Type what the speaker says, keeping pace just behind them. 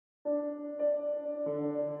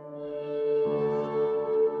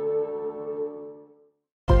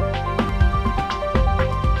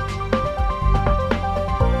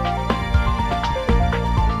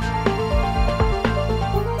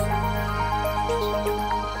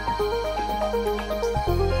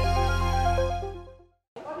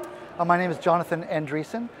My name is Jonathan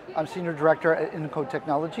Andresen. I'm Senior Director at Incode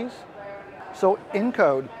Technologies. So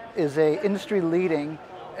Incode is an industry-leading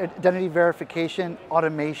identity verification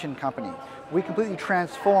automation company. We completely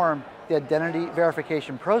transform the identity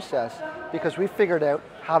verification process because we figured out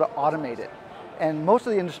how to automate it. And most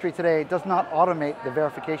of the industry today does not automate the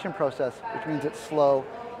verification process, which means it's slow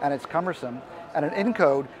and it's cumbersome. And at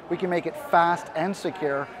Incode, we can make it fast and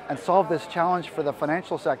secure and solve this challenge for the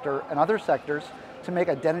financial sector and other sectors to make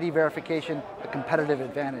identity verification a competitive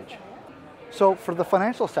advantage. So for the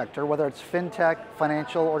financial sector, whether it's FinTech,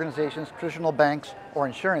 financial organizations, traditional banks, or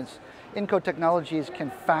insurance, Incode Technologies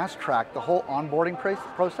can fast track the whole onboarding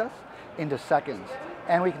process into seconds.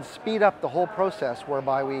 And we can speed up the whole process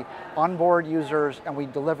whereby we onboard users and we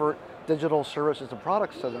deliver digital services and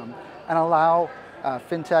products to them and allow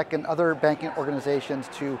FinTech and other banking organizations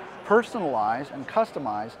to personalize and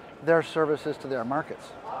customize their services to their markets.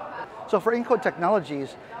 So for Incode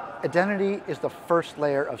Technologies, identity is the first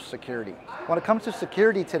layer of security. When it comes to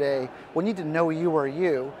security today, we need to know you are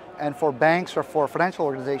you, and for banks or for financial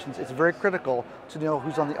organizations, it's very critical to know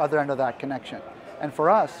who's on the other end of that connection. And for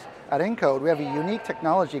us, at Incode, we have a unique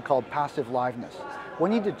technology called passive liveness. We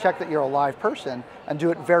need to check that you're a live person and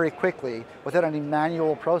do it very quickly without any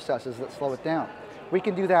manual processes that slow it down. We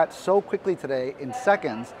can do that so quickly today in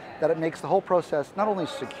seconds that it makes the whole process not only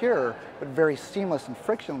secure, but very seamless and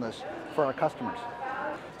frictionless for our customers.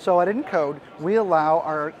 So at Incode, we allow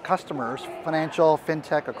our customers, financial,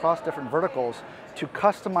 FinTech, across different verticals, to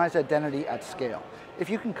customize identity at scale. If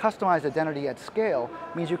you can customize identity at scale,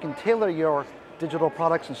 it means you can tailor your digital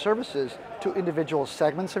products and services to individual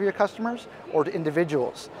segments of your customers or to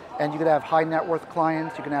individuals. And you can have high net worth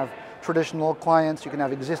clients, you can have traditional clients, you can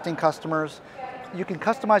have existing customers. You can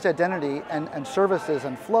customize identity and services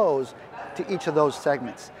and flows to each of those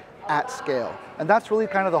segments at scale. And that's really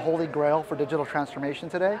kind of the holy grail for digital transformation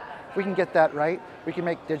today. If we can get that right, we can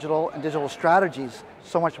make digital and digital strategies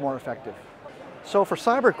so much more effective. So for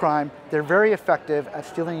cybercrime, they're very effective at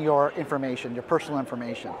stealing your information, your personal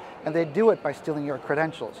information. And they do it by stealing your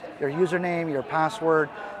credentials, your username, your password.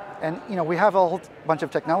 And we have a whole bunch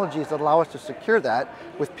of technologies that allow us to secure that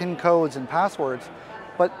with PIN codes and passwords.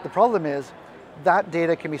 But the problem is that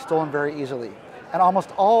data can be stolen very easily. And almost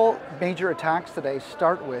all major attacks today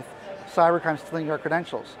start with cybercrime stealing your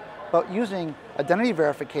credentials. But using identity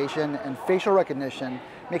verification and facial recognition,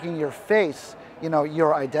 making your face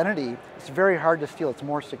your identity, it's very hard to steal, it's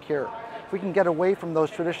more secure. If we can get away from those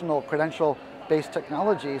traditional credential-based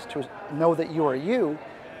technologies to know that you are you,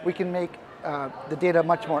 we can make the data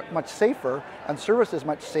much safer and services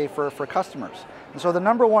much safer for customers. And so the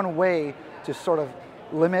number one way to sort of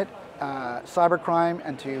limit cybercrime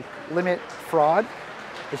and to limit fraud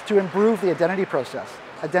is to improve the identity process.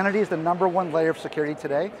 Identity is the number one layer of security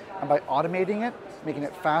today, and by automating it, making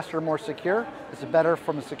it faster, more secure, it's better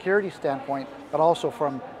from a security standpoint, but also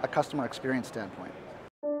from a customer experience standpoint.